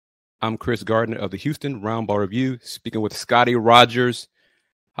I'm Chris Gardner of the Houston Roundball Review, speaking with Scottie Rodgers.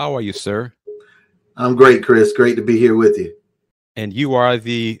 How are you, sir? I'm great, Chris. Great to be here with you. And you are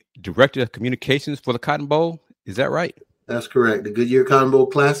the Director of Communications for the Cotton Bowl. Is that right? That's correct. The Goodyear Cotton Bowl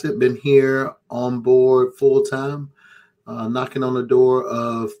Classic, been here on board full time, knocking on the door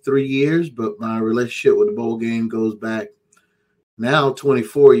of 3 years, but my relationship with the bowl game goes back now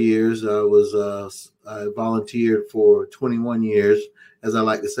 24 years. I volunteered for 21 years. As I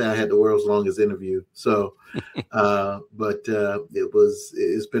like to say, I had the world's longest interview. So, it's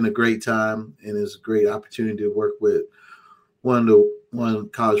been a great time, and it's a great opportunity to work with one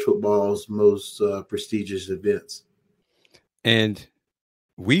of college football's most prestigious events. And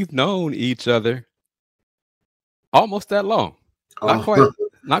we've known each other almost that long. Not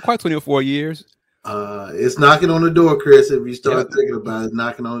quite 24 years. It's knocking on the door, Chris. If you start thinking about it,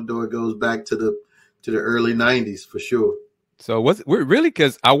 knocking on the door goes back to the early 90s for sure. So we're really,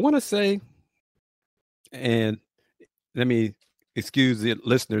 because I want to say, and let me excuse the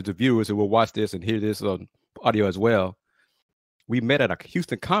listeners, the viewers who will watch this and hear this on audio as well. We met at a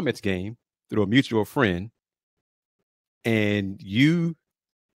Houston Comets game through a mutual friend, and you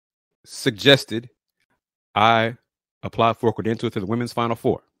suggested I apply for a credential to the women's Final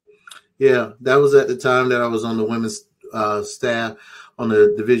Four. Yeah, that was at the time that I was on the women's staff, on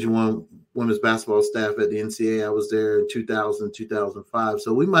the Division I women's basketball staff at the NCAA. I was there in 2000, 2005.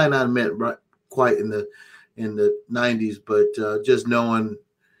 So we might not have met quite in the 90s, but just knowing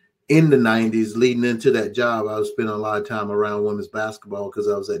in the 90s, leading into that job, I was spending a lot of time around women's basketball because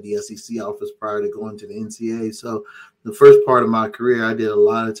I was at the SEC office prior to going to the NCAA. So the first part of my career, I did a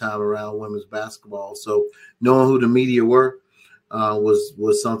lot of time around women's basketball. So knowing who the media were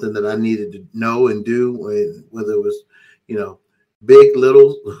was something that I needed to know and do, whether it was, big,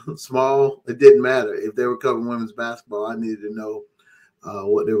 little, small, it didn't matter. If they were covering women's basketball, I needed to know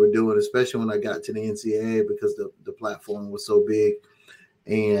what they were doing, especially when I got to the NCAA because the platform was so big.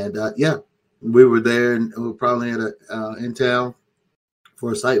 And we were there, and we were probably in town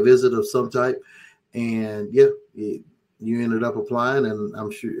for a site visit of some type. And you ended up applying, and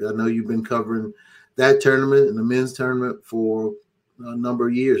I know you've been covering that tournament and the men's tournament for a number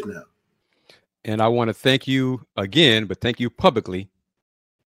of years now. And I want to thank you again, but thank you publicly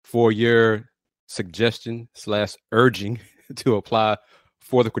for your suggestion / urging to apply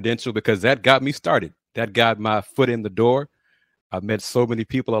for the credential, because that got me started. That got my foot in the door. I've met so many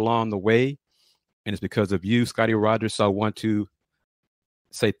people along the way, and it's because of you, Scottie Rodgers. So I want to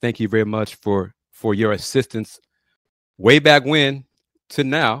say thank you very much for your assistance way back when to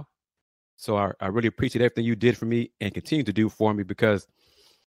now. So I really appreciate everything you did for me and continue to do for me, because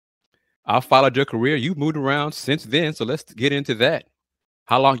I followed your career. You moved around since then. So let's get into that.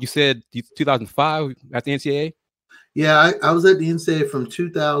 How long? You said 2005 at the NCAA? Yeah, I was at the NCAA from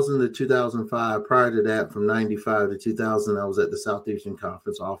 2000 to 2005. Prior to that, from 95 to 2000, I was at the Southeastern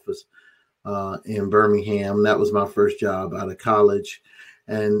Conference office in Birmingham. That was my first job out of college.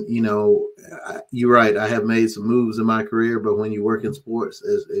 And, you're right. I have made some moves in my career, but when you work in sports,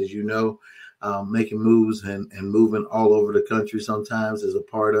 as you know, making moves and moving all over the country sometimes is a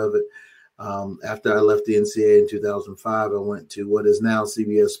part of it. After I left the NCAA in 2005, I went to what is now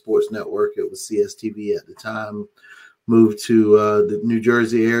CBS Sports Network. It was CSTV at the time. Moved to the New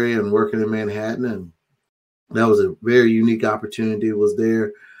Jersey area and working in Manhattan, and that was a very unique opportunity. It was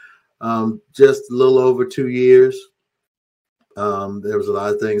there just a little over 2 years. There was a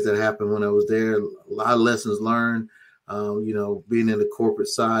lot of things that happened when I was there, a lot of lessons learned, being in the corporate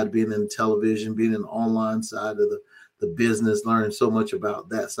side, being in television, being in the online side of the business, learned so much about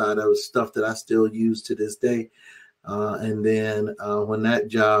that side. That was stuff that I still use to this day. And then when that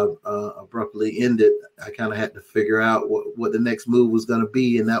job abruptly ended, I kind of had to figure out what the next move was going to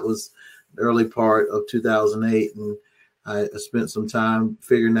be. And that was the early part of 2008. And I spent some time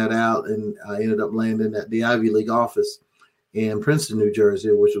figuring that out. And I ended up landing at the Ivy League office in Princeton, New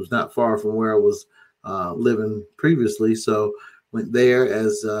Jersey, which was not far from where I was living previously. So went there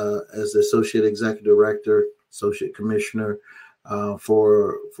as the associate executive director, associate commissioner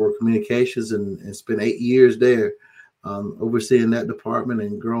for communications, and spent 8 years there. Overseeing that department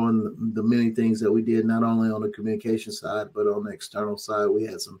and growing the many things that we did, not only on the communication side, but on the external side. We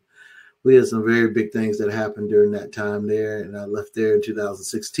had some very big things that happened during that time there. And I left there in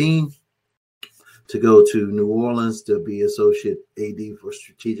 2016 to go to New Orleans to be associate AD for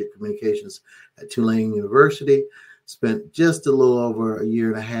strategic communications at Tulane University. Spent just a little over a year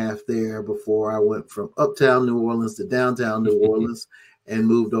and a half there before I went from uptown New Orleans to downtown New Orleans and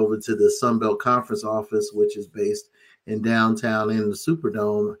moved over to the Sun Belt Conference office, which is based in downtown in the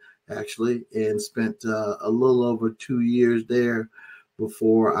Superdome, actually, and spent a little over 2 years there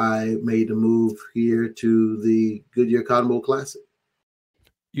before I made the move here to the Goodyear Cotton Bowl Classic.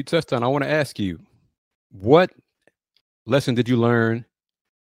 You touched on, I want to ask you, what lesson did you learn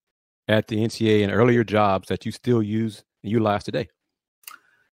at the NCAA and earlier jobs that you still use and utilize today?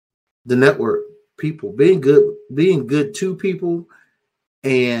 The network, people, being good to people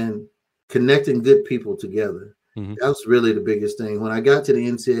and connecting good people together. Mm-hmm. That's really the biggest thing. When I got to the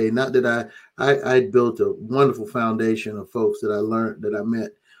NCAA, not that I built a wonderful foundation of folks that I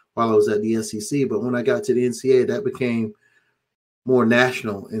met while I was at the SEC, but when I got to the NCAA, that became more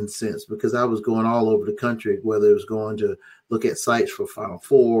national in sense, because I was going all over the country, whether it was going to look at sites for Final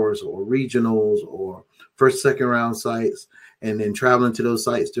Fours or regionals or first, second round sites, and then traveling to those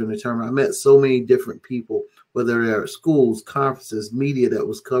sites during the tournament. I met so many different people, whether they're schools, conferences, media that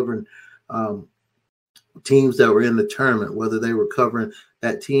was covering teams that were in the tournament, whether they were covering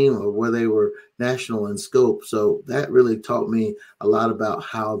that team or whether they were national in scope. So that really taught me a lot about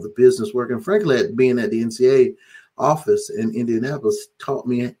how the business worked. And frankly, being at the NCAA office in Indianapolis taught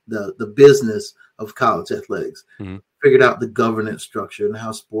me the business of college athletics. Mm-hmm. Figured out the governance structure and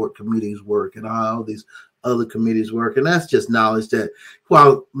how sport committees work and how all these other committees work. And that's just knowledge that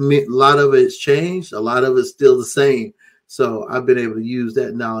while a lot of it's changed, a lot of it's still the same. So I've been able to use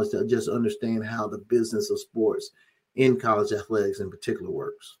that knowledge to just understand how the business of sports in college athletics in particular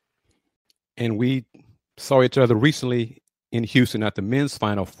works. And we saw each other recently in Houston at the men's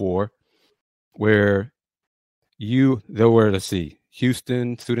Final Four, where there were,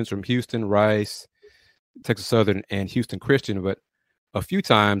 Houston, students from Houston, Rice, Texas Southern, and Houston Christian. But a few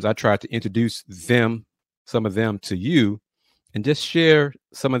times I tried to introduce some of them to you, and just share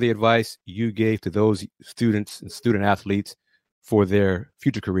some of the advice you gave to those students and student athletes for their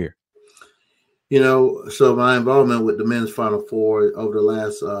future career. So my involvement with the men's Final Four over the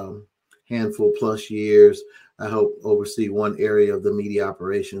last handful plus years, I help oversee one area of the media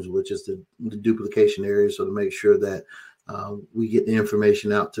operations, which is the duplication area. So to make sure that we get the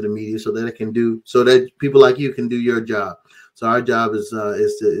information out to the media so that people like you can do your job. So our job is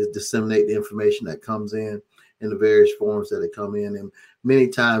to disseminate the information that comes in the various forms that it come in. And many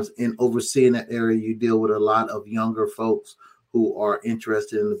times in overseeing that area, you deal with a lot of younger folks who are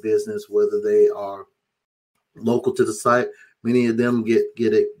interested in the business, whether they are local to the site. Many of them get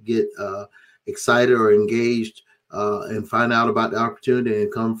excited or engaged and find out about the opportunity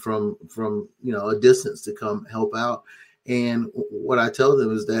and come from a distance to come help out. And what I tell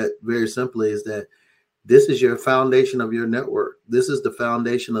them is that, very simply, is that this is your foundation of your network. This is the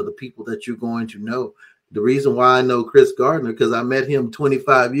foundation of the people that you're going to know. The reason why I know Chris Gardner, because I met him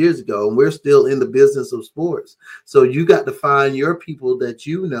 25 years ago, and we're still in the business of sports. So you got to find your people that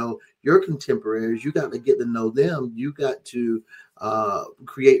you know, your contemporaries. You got to get to know them. You got to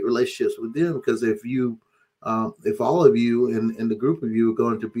create relationships with them, because if all of you and the group of you are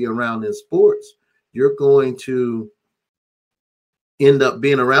going to be around in sports, you're going to end up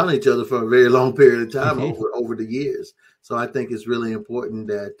being around each other for a very long period of time over the years. So I think it's really important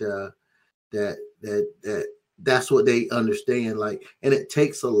that that's what they understand. And it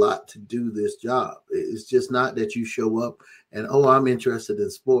takes a lot to do this job. It's just not that you show up and, I'm interested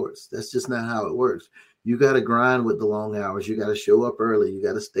in sports. That's just not how it works. You got to grind with the long hours. You got to show up early. You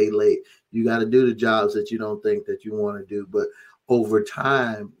got to stay late. You got to do the jobs that you don't think that you want to do. But over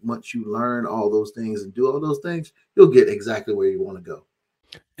time, once you learn all those things and do all those things, you'll get exactly where you want to go.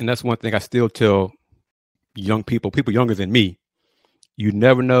 And that's one thing I still tell young people younger than me. You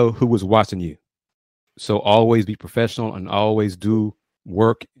never know who was watching you. So always be professional and always do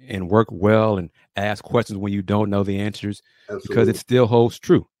work and work well and ask questions when you don't know the answers. Absolutely. Because it still holds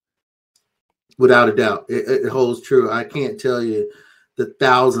true. Without a doubt, it holds true. I can't tell you the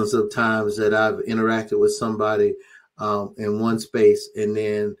thousands of times that I've interacted with somebody in one space, and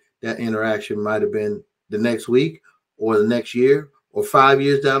then that interaction might have been the next week or the next year or 5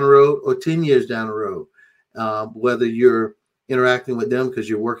 years down the road or 10 years down the road. Whether you're interacting with them because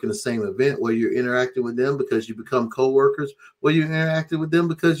you're working the same event, whether you're interacting with them because you become coworkers, whether you're interacting with them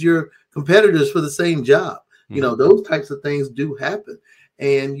because you're competitors for the same job. Mm-hmm. Those types of things do happen.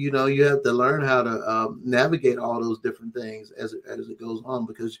 And, you have to learn how to navigate all those different things as it goes on,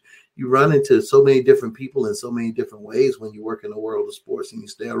 because you run into so many different people in so many different ways when you work in the world of sports and you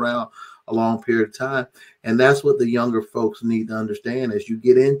stay around a long period of time. And that's what the younger folks need to understand as you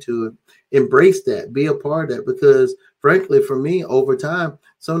get into it. Embrace that, be a part of that, because frankly, for me, over time,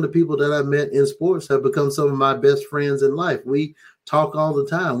 some of the people that I met in sports have become some of my best friends in life. We talk all the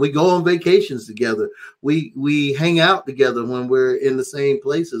time. We go on vacations together. We hang out together when we're in the same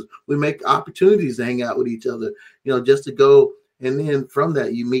places. We make opportunities to hang out with each other, just to go. And then from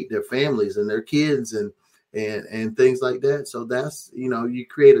that, you meet their families and their kids, and and things like that. So that's, you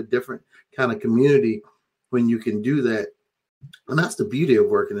create a different kind of community when you can do that. And that's the beauty of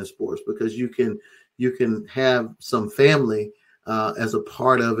working in sports, because you can have some family as a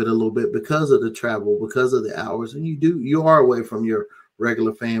part of it a little bit because of the travel, because of the hours, and you are away from your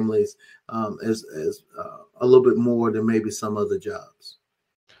regular families as a little bit more than maybe some other jobs.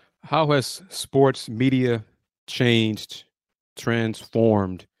 How has sports media changed,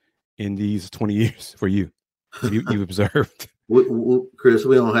 transformed in these 20 years for you? You've observed. Chris,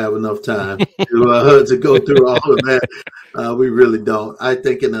 we don't have enough time to go through all of that. We really don't. I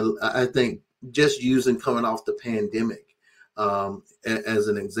think just using coming off the pandemic as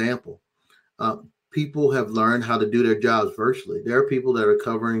an example, people have learned how to do their jobs virtually. There are people that are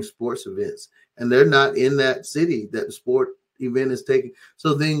covering sports events, and they're not in that city that the sport event is taking.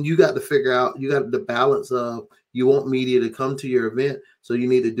 So then you got to figure out, you got the balance of, you want media to come to your event, so you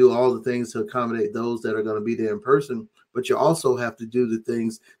need to do all the things to accommodate those that are going to be there in person, but you also have to do the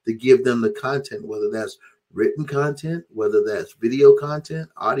things to give them the content, whether that's written content, whether that's video content,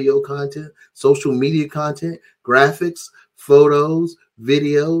 audio content, social media content, graphics, photos,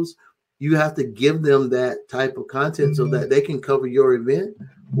 videos. You have to give them that type of content so that they can cover your event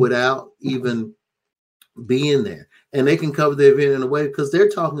without even being there. And they can cover the event in a way because they're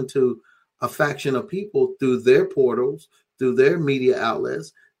talking to a faction of people through their portals, through their media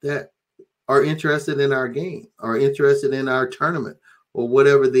outlets that are interested in our game, or interested in our tournament, or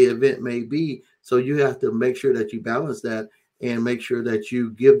whatever the event may be. So you have to make sure that you balance that and make sure that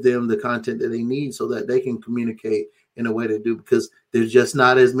you give them the content that they need so that they can communicate in a way to do, because there's just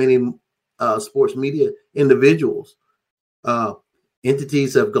not as many sports media individuals.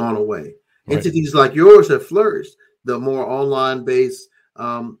 Entities have gone away. Right. Entities like yours have flourished. The more online based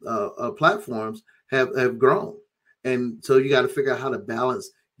platforms have grown. And so you got to figure out how to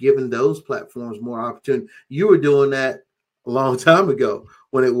balance giving those platforms more opportunity. You were doing that a long time ago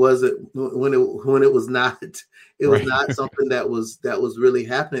when it wasn't, when it was not something that was really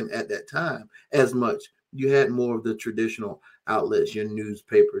happening at that time as much. You had more of the traditional outlets, your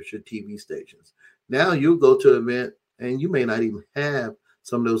newspapers, your TV stations. Now you'll go to an event and you may not even have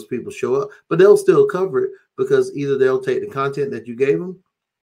some of those people show up, but they'll still cover it, because either they'll take the content that you gave them,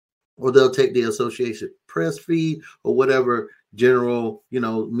 or they'll take the Associated Press feed, or whatever general,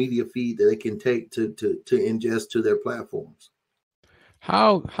 media feed that they can take to ingest to their platforms.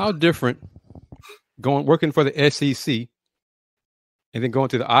 How different working for the SEC and then going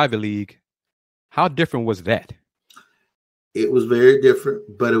to the Ivy League? How different was that? It was very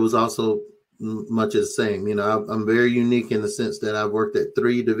different, but it was also much the same. I'm very unique in the sense that I've worked at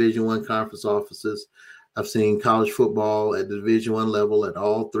 3 Division I conference offices. I've seen college football at the Division I level, at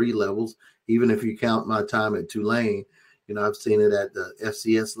all 3 levels, even if you count my time at Tulane. I've seen it at the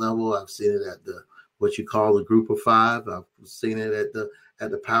FCS level. I've seen it at the what you call the Group of 5. I've seen it at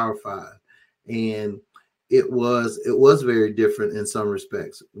the Power 5, and it was very different in some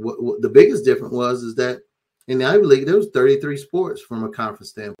respects. What the biggest difference is that in the Ivy League there was 33 sports from a conference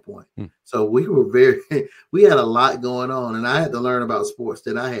standpoint. So we had a lot going on, and I had to learn about sports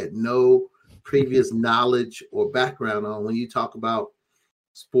that I had no previous knowledge or background on. When you talk about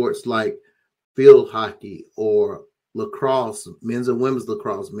sports like field hockey or lacrosse, men's and women's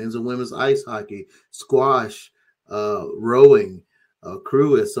lacrosse, men's and women's ice hockey, squash, rowing,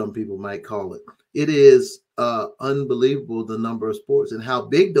 crew, as some people might call it. It is unbelievable the number of sports and how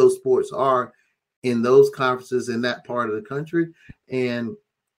big those sports are in those conferences in that part of the country. And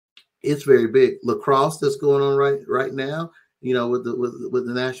it's very big. Lacrosse that's going on right now, with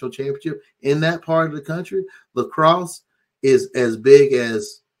the national championship in that part of the country, lacrosse is as big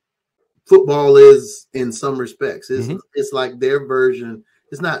as football is in some respects. It's like their version.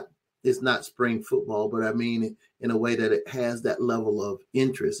 It's not spring football, but I mean in a way that it has that level of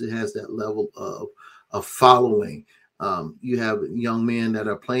interest. It has that level of following. You have young men that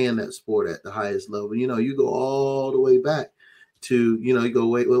are playing that sport at the highest level. You go all the way back to, you go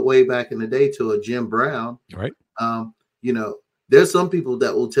way back in the day to a Jim Brown. Right. There's some people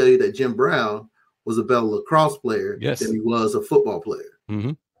that will tell you that Jim Brown was a better lacrosse player than he was a football player.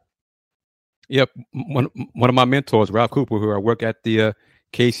 Mm-hmm. Yep. One of my mentors, Ralph Cooper, who I worked at the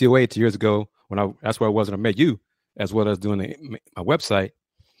KCOA 2 years ago, that's where I was when I met you, as well as doing my website.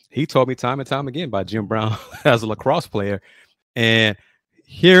 He told me time and time again about Jim Brown as a lacrosse player, and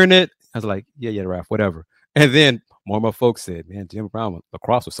hearing it, I was like, yeah, Ralph, whatever. And then more of my folks said, man, Jim Brown,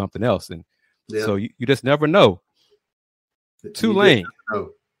 lacrosse was something else. And so you just never know. Tulane,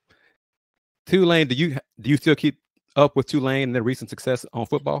 do you still keep up with Tulane and their recent success on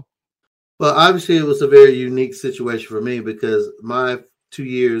football? Well, obviously, it was a very unique situation for me because my 2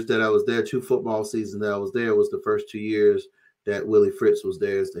 years that I was there, 2 football seasons that I was there, was the first 2 years that Willie Fritz was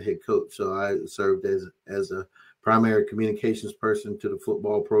there as the head coach. So I served as a primary communications person to the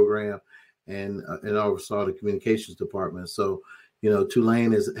football program and oversaw the communications department. So,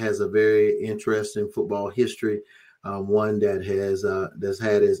 Tulane has a very interesting football history, one that has that's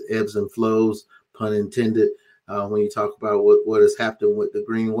had its ebbs and flows, pun intended, when you talk about what has happened with the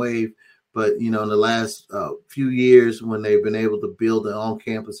Green Wave. But, in the last few years, when they've been able to build an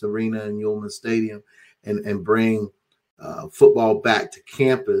on-campus arena in Ullman Stadium and bring football back to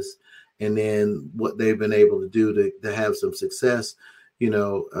campus, and then what they've been able to do to have some success, in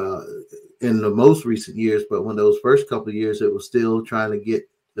the most recent years. But when those first couple of years, it was still they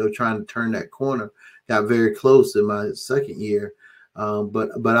were trying to turn that corner, got very close in my second year.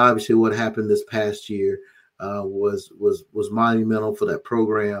 But obviously what happened this past year was monumental for that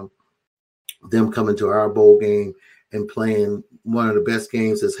program. Them coming to our bowl game and playing one of the best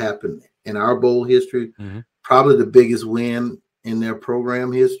games that's happened in our bowl history, probably the biggest win in their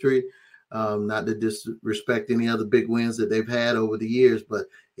program history. Not to disrespect any other big wins that they've had over the years, but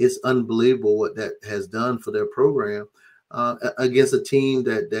it's unbelievable what that has done for their program against a team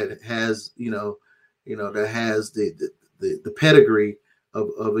that has, that has the pedigree of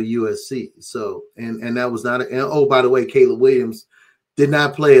a USC. So, and that was not, oh, by the way, Caleb Williams did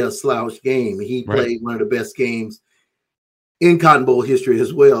not play a slouch game. He played one of the best games in Cotton Bowl history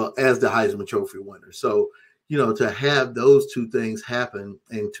as well as the Heisman Trophy winner. So, to have those two things happen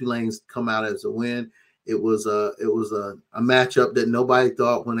and Tulane's come out as a win, it was a matchup that nobody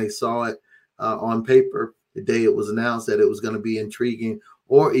thought when they saw it on paper the day it was announced that it was going to be intriguing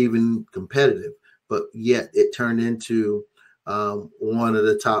or even competitive. But yet it turned into one of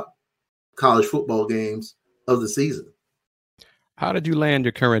the top college football games of the season. How did you land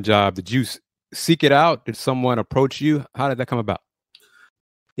your current job? Did you seek it out? Did someone approach you? How did that come about?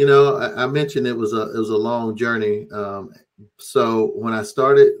 I mentioned it was a long journey. So when I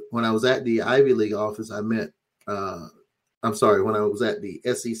was at the Ivy League office, when I was at the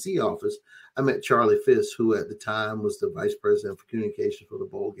SEC office, I met Charlie Fisk, who at the time was the vice president for communications for the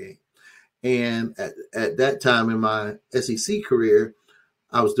bowl game. And at that time in my SEC career,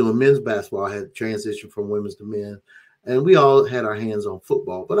 I was doing men's basketball. I had transitioned from women's to men. And we all had our hands on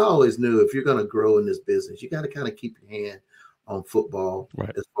football. But I always knew if you're going to grow in this business, you got to kind of keep your hand on football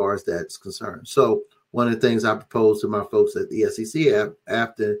as far as that's concerned. So one of the things I proposed to my folks at the SEC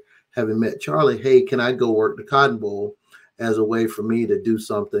after having met Charlie, hey, can I go work the Cotton Bowl as a way for me to do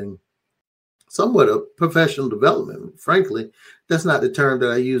something somewhat of professional development? Frankly, that's not the term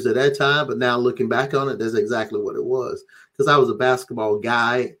that I used at that time, but now looking back on it, that's exactly what it was. Because I was a basketball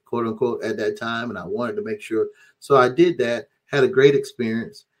guy, quote unquote, at that time, and I wanted to make sure. So I did that, had a great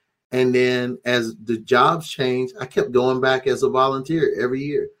experience. And then as the jobs changed, I kept going back as a volunteer every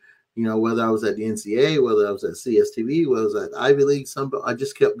year. Whether I was at the NCAA, whether I was at CSTV, whether I was at Ivy League, I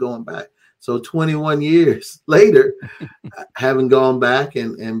just kept going back. So 21 years later, having gone back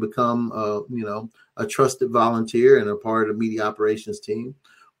and become, a trusted volunteer and a part of the media operations team,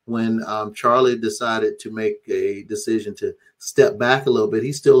 when Charlie decided to make a decision to step back a little bit,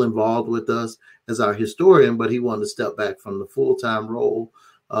 he's still involved with us as our historian, but he wanted to step back from the full-time role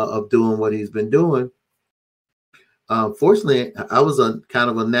of doing what he's been doing. Fortunately, I was a kind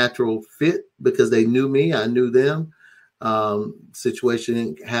of a natural fit because they knew me, I knew them.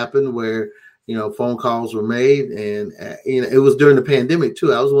 Situation happened where, phone calls were made, and it was during the pandemic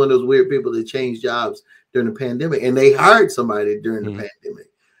too. I was one of those weird people that changed jobs during the pandemic, and they hired somebody during the pandemic.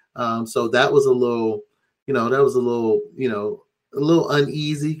 So that was a little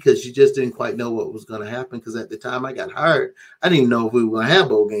uneasy because you just didn't quite know what was going to happen. Because at the time I got hired, I didn't even know if we were going to have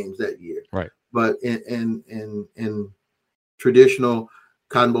bowl games that year. Right. But in traditional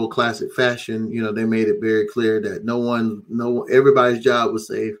Cotton Bowl Classic fashion, they made it very clear that everybody's job was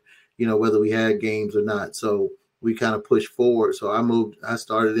safe, whether we had games or not. So we kind of pushed forward. So I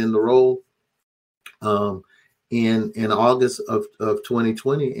started in the role in August of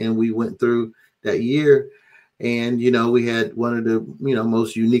 2020, and we went through that year. And, we had one of the,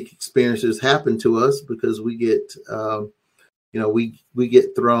 most unique experiences happen to us because we get, we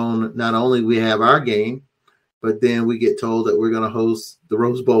get thrown, not only we have our game, but then we get told that we're going to host the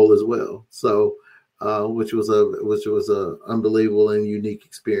Rose Bowl as well. So, which was a unbelievable and unique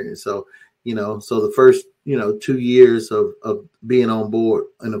experience. So, so the first, 2 years of being on board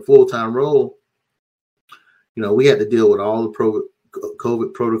in a full-time role, we had to deal with all the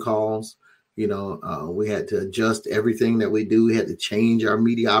COVID protocols. We had to adjust everything that we do. We had to change our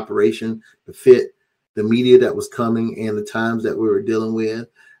media operation to fit the media that was coming and the times that we were dealing with.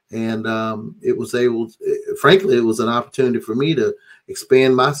 And frankly, it was an opportunity for me to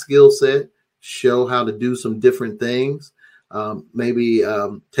expand my skill set, show how to do some different things, maybe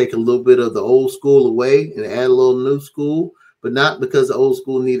take a little bit of the old school away and add a little new school, but not because the old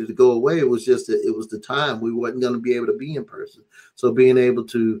school needed to go away. It was just that it was the time we wasn't going to be able to be in person. So being able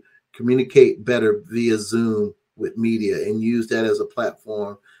to communicate better via Zoom with media and use that as a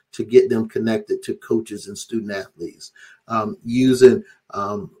platform to get them connected to coaches and student athletes, using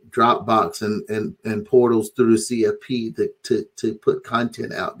Dropbox and portals through the CFP to put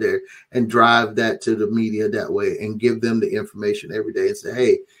content out there and drive that to the media that way and give them the information every day and say,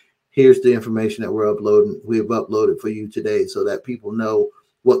 hey, here's the information that we've uploaded for you today, so that people know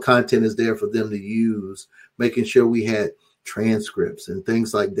what content is there for them to use, making sure we had transcripts and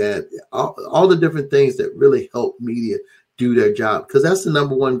things like that, all the different things that really help media do their job, because that's the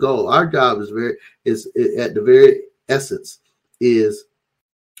number one goal. Our job is at the very essence is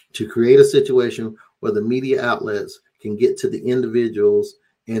to create a situation where the media outlets can get to the individuals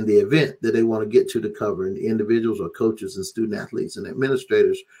and the event that they want to get to cover, and the individuals are coaches and student athletes and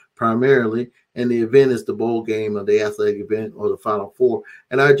administrators primarily, and the event is the bowl game or the athletic event or the Final Four.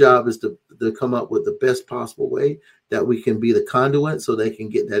 And our job is to come up with the best possible way that we can be the conduit so they can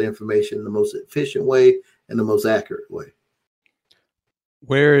get that information in the most efficient way and the most accurate way.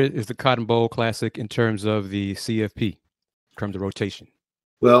 Where is the Cotton Bowl Classic in terms of the CFP, in terms of rotation?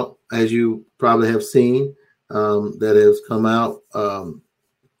 Well, as you probably have seen, that has come out,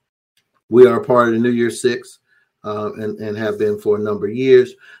 we are a part of the New Year's Six and have been for a number of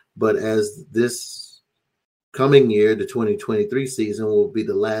years. But as this coming year, the 2023 season, will be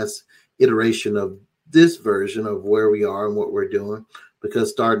the last iteration of this version of where we are and what we're doing,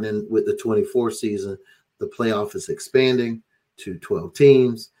 because starting with the 24 season, the playoff is expanding to 12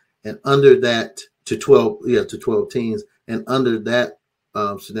 teams, and under that to 12 teams, and under that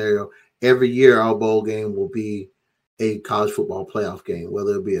scenario, every year our bowl game will be a college football playoff game,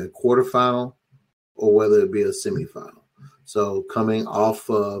 whether it be a quarterfinal or whether it be a semifinal. So coming off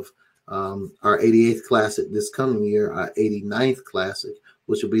of our 88th Classic this coming year, our 89th Classic,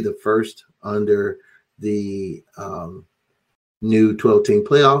 which will be the first under the new 12-team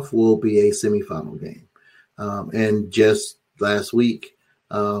playoff, will be a semifinal game. And just last week,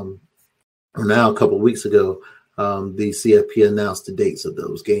 or now a couple of weeks ago, the CFP announced the dates of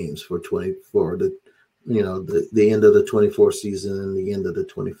those games for the end of the 24 season and the end of the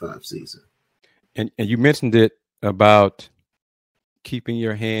 25 season. And you mentioned it about keeping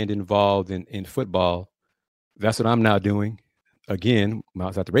your hand involved in football. That's what I'm now doing. Again, when I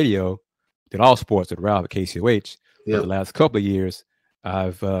was at the radio, did all sports at Ralph at KCOH. Yep. For the last couple of years,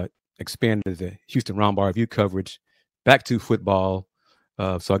 I've expanded the Houston Roundball Review coverage back to football.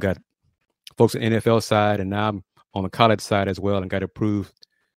 So I got folks on the NFL side, and now I'm on the college side as well, and got approved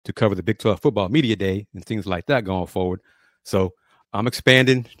to cover the Big 12 Football Media Day and things like that going forward. So I'm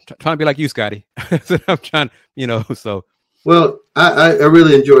expanding, trying to be like you, Scottie. So I'm trying, so. Well, I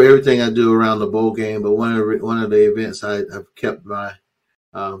really enjoy everything I do around the bowl game, but one of the events I've kept my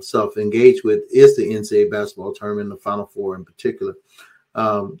self engaged with is the NCAA basketball tournament, the Final Four in particular,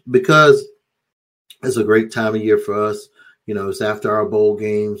 because it's a great time of year for us. It's after our bowl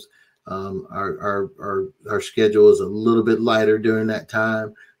games. Our schedule is a little bit lighter during that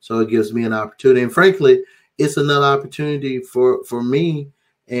time, so it gives me an opportunity. And frankly, it's another opportunity for me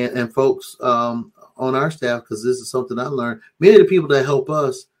and folks on our staff, because this is something I learned. Many of the people that help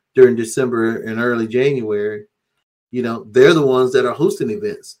us during December and early January, they're the ones that are hosting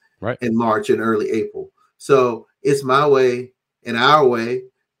events in March and early April. So it's my way and our way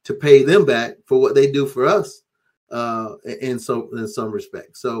to pay them back for what they do for us in some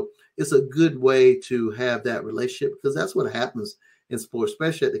respects. So it's a good way to have that relationship, because that's what happens in sports,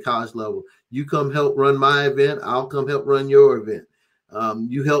 especially at the college level. You come help run my event, I'll come help run your event.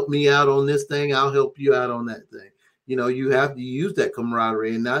 You help me out on this thing, I'll help you out on that thing. You have to use that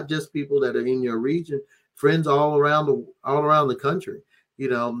camaraderie, and not just people that are in your region, friends all around the country.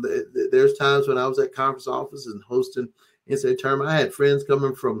 There's times when I was at conference offices and hosting NCAA tournament, I had friends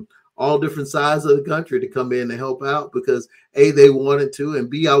coming from all different sides of the country to come in and help out, because A, they wanted to, and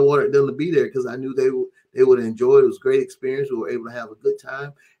B, I wanted them to be there because I knew they would enjoy it. It was a great experience. We were able to have a good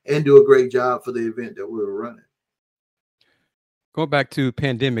time and do a great job for the event that we were running. Going back to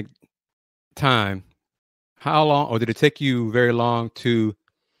pandemic time, how long, or did it take you very long to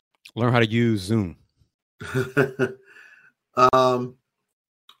learn how to use Zoom?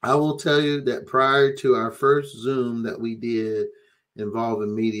 I will tell you that prior to our first Zoom that we did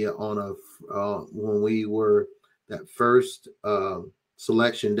involving media on when we were that first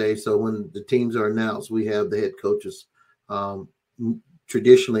selection day. So when the teams are announced, we have the head coaches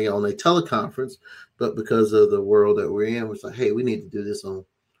traditionally on a teleconference, but because of the world that we're in, it's like, hey, we need to do this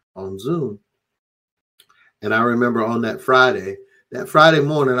on Zoom. And I remember on that Friday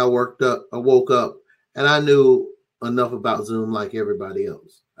morning, I woke up, and I knew enough about Zoom like everybody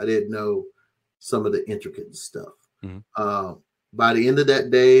else. I didn't know some of the intricate stuff. Mm-hmm. By the end of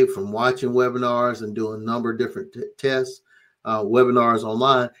that day, from watching webinars and doing a number of different tests, webinars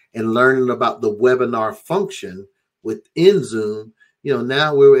online, and learning about the webinar function within Zoom,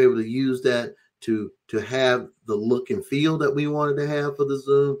 now we were able to use that to have the look and feel that we wanted to have for the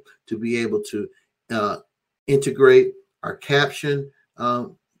Zoom, to be able to integrate our caption,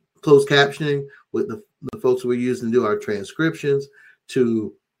 closed captioning with the folks we're using to do our transcriptions,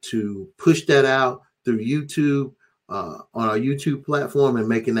 to push that out through YouTube, on our YouTube platform, and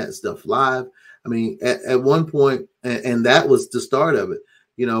making that stuff live. I mean, at one point, and that was the start of it,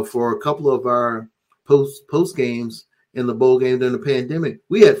 for a couple of our post games in the bowl game during the pandemic,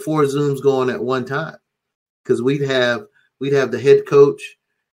 we had 4 Zooms going at one time, because we'd have the head coach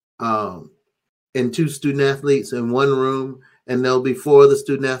and 2 student athletes in one room, and there'll be 4 other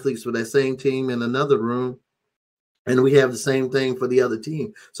student athletes for that same team in another room, and we have the same thing for the other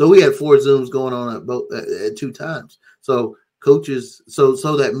team. So we had 4 Zooms going on at 2 times. So coaches, so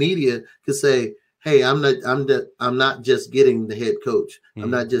that media could say, hey, I'm not just getting the head coach. Mm-hmm.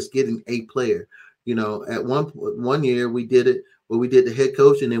 I'm not just getting a player. At one year we did it where we did the head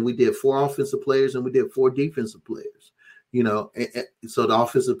coach, and then we did 4 offensive players and we did 4 defensive players. So the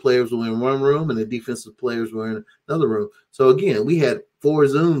offensive players were in one room and the defensive players were in another room. So again, we had 4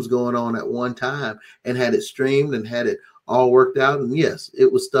 Zooms going on at one time and had it streamed and had it all worked out. And yes, it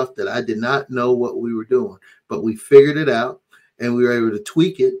was stuff that I did not know what we were doing, but we figured it out and we were able to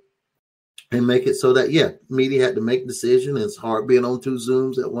tweak it and make it so that, media had to make a decision. It's hard being on 2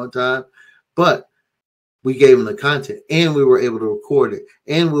 Zooms at one time, but we gave them the content, and we were able to record it,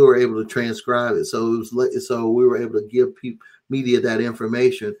 and we were able to transcribe it. So we were able to give media that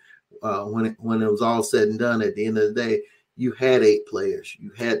information when it was all said and done. At the end of the day, you had 8 players,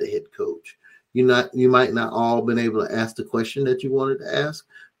 you had the head coach. You might not all been able to ask the question that you wanted to ask,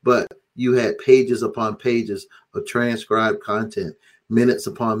 but you had pages upon pages of transcribed content, minutes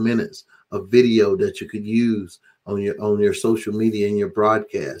upon minutes of video that you could use on your social media, in your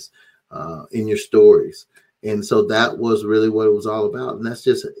broadcast, in your stories. And so that was really what it was all about. And that's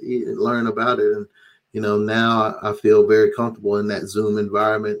just learn about it. And, now I feel very comfortable in that Zoom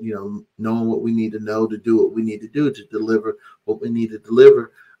environment, knowing what we need to know to do what we need to do to deliver what we need to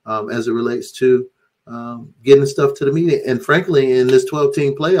deliver as it relates to getting stuff to the media. And frankly, in this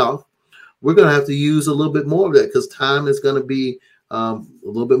 12-team playoff, we're going to have to use a little bit more of that, because time is going to be a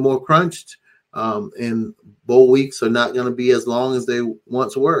little bit more crunched, and bowl weeks are not going to be as long as they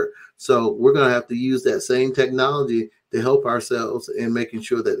once were. So we're going to have to use that same technology to help ourselves in making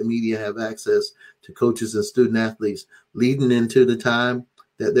sure that the media have access to coaches and student athletes leading into the time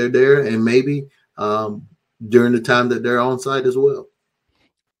that they're there, and maybe during the time that they're on site as well.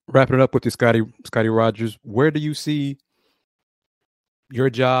 Wrapping it up with you, Scottie Rodgers, where do you see your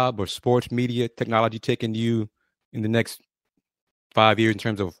job or sports media technology taking you in the next 5 years in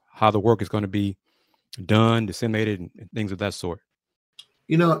terms of how the work is going to be done, disseminated, and things of that sort?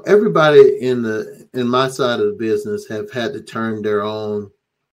 Everybody in my side of the business have had to turn their own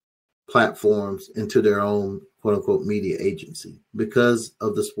platforms into their own quote unquote media agency because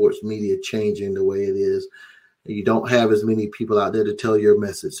of the sports media changing the way it is. You don't have as many people out there to tell your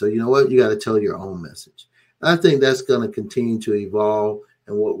message. So you know what? You got to tell your own message. I think that's going to continue to evolve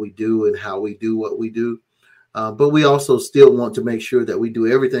in what we do and how we do what we do. But we also still want to make sure that we do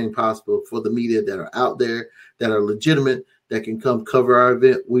everything possible for the media that are out there, that are legitimate, that can come cover our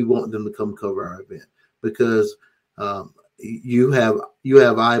event. We want them to come cover our event, because you have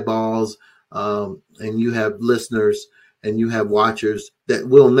eyeballs, and you have listeners, and you have watchers that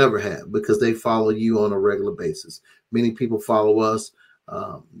we'll never have, because they follow you on a regular basis. Many people follow us,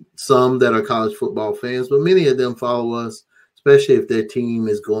 some that are college football fans, but many of them follow us, especially if their team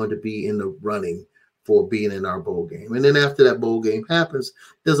is going to be in the running for being in our bowl game. And then after that bowl game happens,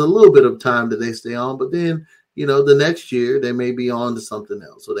 there's a little bit of time that they stay on, but then, the next year they may be on to something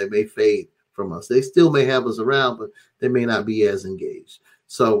else, or they may fade from us. They still may have us around, but they may not be as engaged.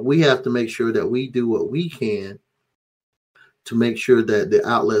 So we have to make sure that we do what we can to make sure that the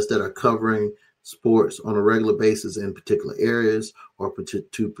outlets that are covering sports on a regular basis in particular areas or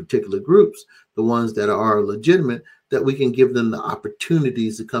to particular groups, the ones that are legitimate, that we can give them the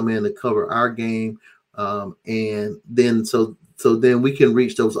opportunities to come in and cover our game. And then so then we can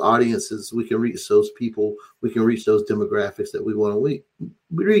reach those audiences, we can reach those people, we can reach those demographics that we want to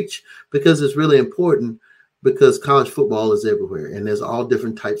reach, because it's really important because college football is everywhere and there's all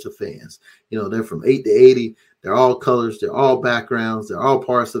different types of fans. They're from 8 to 80. They're all colors. They're all backgrounds. They're all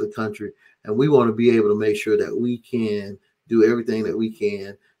parts of the country. And we want to be able to make sure that we can do everything that we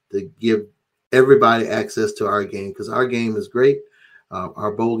can to give everybody access to our game, because our game is great.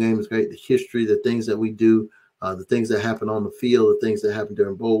 Our bowl game is great. The history, the things that we do, the things that happen on the field, the things that happen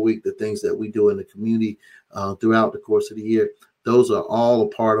during bowl week, the things that we do in the community throughout the course of the year. Those are all a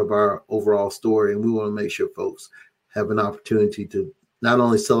part of our overall story. And we want to make sure folks have an opportunity to not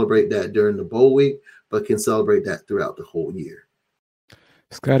only celebrate that during the bowl week, but can celebrate that throughout the whole year.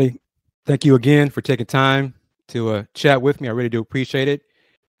 Scottie, thank you again for taking time to chat with me. I really do appreciate it.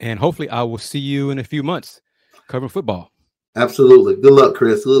 And hopefully I will see you in a few months covering football. Absolutely. Good luck,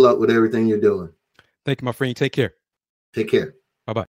 Chris. Good luck with everything you're doing. Thank you, my friend. Take care. Take care.